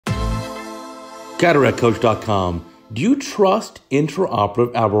CataractCoach.com. Do you trust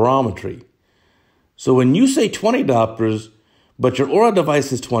intra-operative aberrometry? So when you say 20 diopters, but your Aura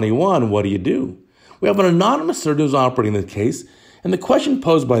device is 21, what do? We have an anonymous surgeon who's operating the case, and the question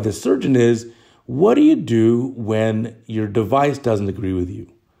posed by the surgeon is, what do you do when your device doesn't agree with you?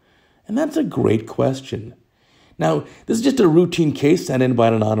 And that's a great question. Now, this is just a routine case sent in by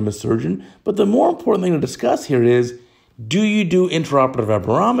an anonymous surgeon, but the more important thing to discuss here is, do you do intraoperative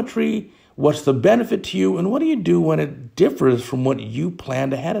aberrometry? What's the benefit to you? And what do you do when it differs from what you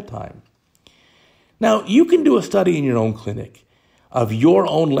planned ahead of time? Now, you can do a study in your own clinic of your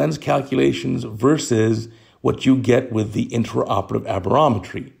own lens calculations versus what you get with the intraoperative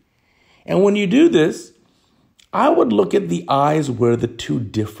aberrometry. And when you do this, I would look at the eyes where the two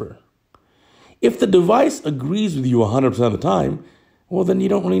differ. If the device agrees with you 100% of the time, well, then you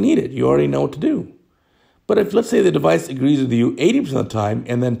don't really need it. You already know what to do. But if, let's say, the device agrees with you 80% of the time,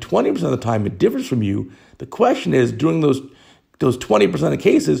 and then 20% of the time it differs from you, the question is, during those 20% of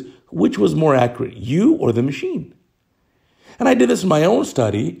cases, which was more accurate, you or the machine? And I did this in my own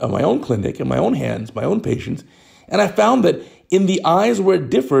study, of my own clinic, in my own hands, my own patients, and I found that in the eyes where it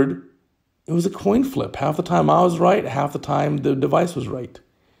differed, it was a coin flip. Half the time I was right, half the time the device was right.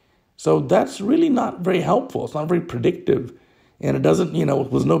 So that's really not very helpful. It's not very predictive, and it doesn't,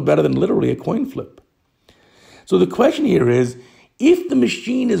 it was no better than literally a coin flip. So the question here is, if the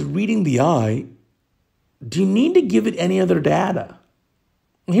machine is reading the eye, do you need to give it any other data?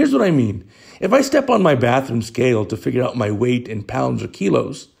 And here's what I mean. If I step on my bathroom scale to figure out my weight in pounds or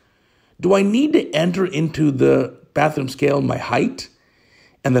kilos, do I need to enter into the bathroom scale my height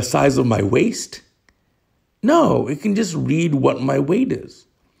and the size of my waist? No, it can just read what my weight is.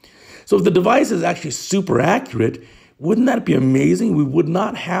 So if the device is actually super accurate, wouldn't that be amazing? We would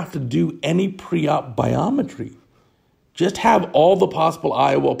not have to do any pre-op biometry. Just have all the possible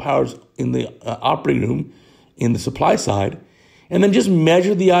IOL powers in the operating room, in the supply side, and then just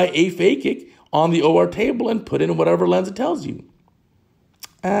measure the eye aphakic on the OR table and put in whatever lens it tells you.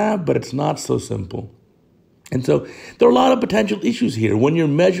 But it's not so simple. And so there are a lot of potential issues here. When you're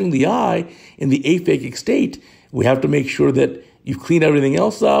measuring the eye in the aphakic state, we have to make sure that you've cleaned everything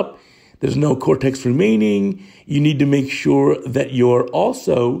else up. There's no cortex remaining. You need to make sure that you're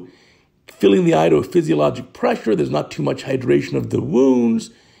also filling the eye to a physiologic pressure. There's not too much hydration of the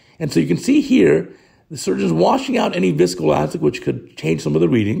wounds. And so you can see here, the surgeon's washing out any viscoelastic, which could change some of the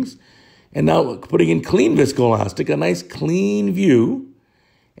readings. And now putting in clean viscoelastic, a nice clean view.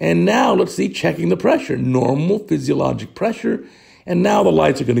 And now let's see, checking the pressure, normal physiologic pressure. And now the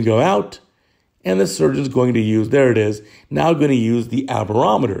lights are going to go out. And the surgeon's going to use, there it is, now going to use the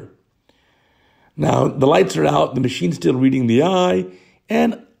aberrometer. Now, the lights are out, the machine's still reading the eye,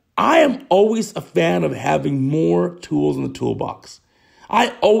 and I am always a fan of having more tools in the toolbox.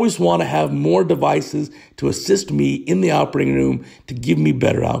 I always want to have more devices to assist me in the operating room to give me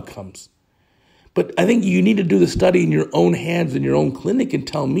better outcomes. But I think you need to do the study in your own hands, in your own clinic, and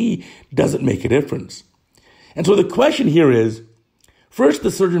tell me, does it make a difference? And so the question here is, first, the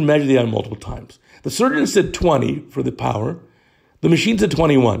surgeon measured the eye multiple times. The surgeon said 20 for the power. The machine said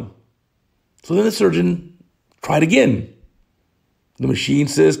 21. So then the surgeon tried again. The machine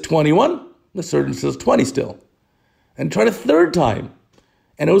says 21. The surgeon says 20 still. And tried a third time.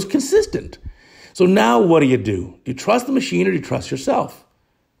 And it was consistent. So now what do? Do you trust the machine or do you trust yourself?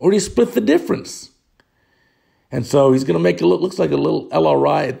 Or do you split the difference? And so he's going to make it look, looks like a little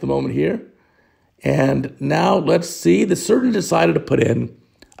LRI at the moment here. And now let's see. The surgeon decided to put in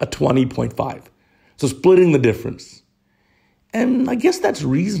a 20.5. So splitting the difference. And I guess that's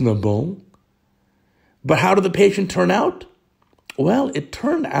reasonable. But how did the patient turn out? Well, it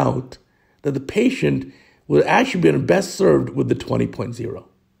turned out that the patient would actually be best served with the 20.0.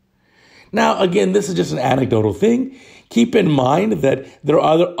 Now, again, this is just an anecdotal thing. Keep in mind that there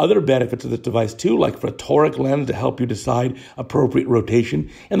are other benefits of this device too, like for a toric lens to help you decide appropriate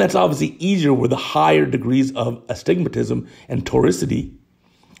rotation. And that's obviously easier with the higher degrees of astigmatism and toricity.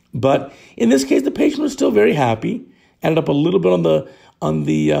 But in this case, the patient was still very happy, ended up a little bit on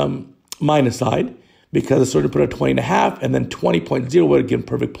the minus side, because the surgeon put a 20.5 and then 20.0 would give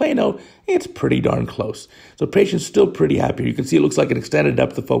perfect plano. It's pretty darn close. So the patient's still pretty happy. You can see it looks like an extended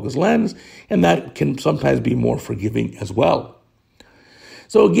depth of focus lens, and that can sometimes be more forgiving as well.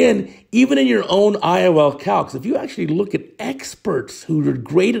 So again, even in your own IOL calcs, if you actually look at experts who are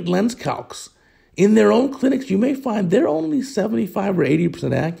great at lens calcs in their own clinics, you may find they're only 75 or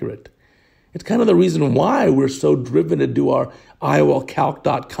 80% accurate. It's kind of the reason why we're so driven to do our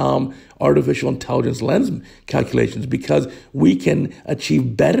IOLcalc.com artificial intelligence lens calculations, because we can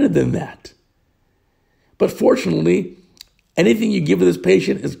achieve better than that. But fortunately, Anything you give to this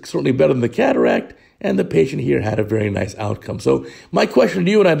patient is certainly better than the cataract, and the patient here had a very nice outcome. So my question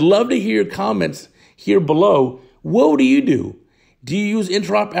to you, and I'd love to hear your comments here below, what do you do? Do you use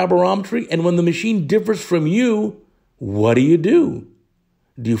intra-op aberrometry? And when the machine differs from you, what do you do?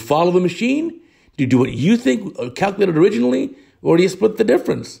 Do you follow the machine? Do you do what you think calculated originally? Or do you split the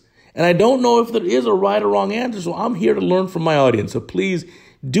difference? And I don't know if there is a right or wrong answer, so I'm here to learn from my audience. So please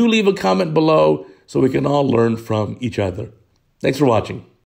do leave a comment below so we can all learn from each other. Thanks for watching.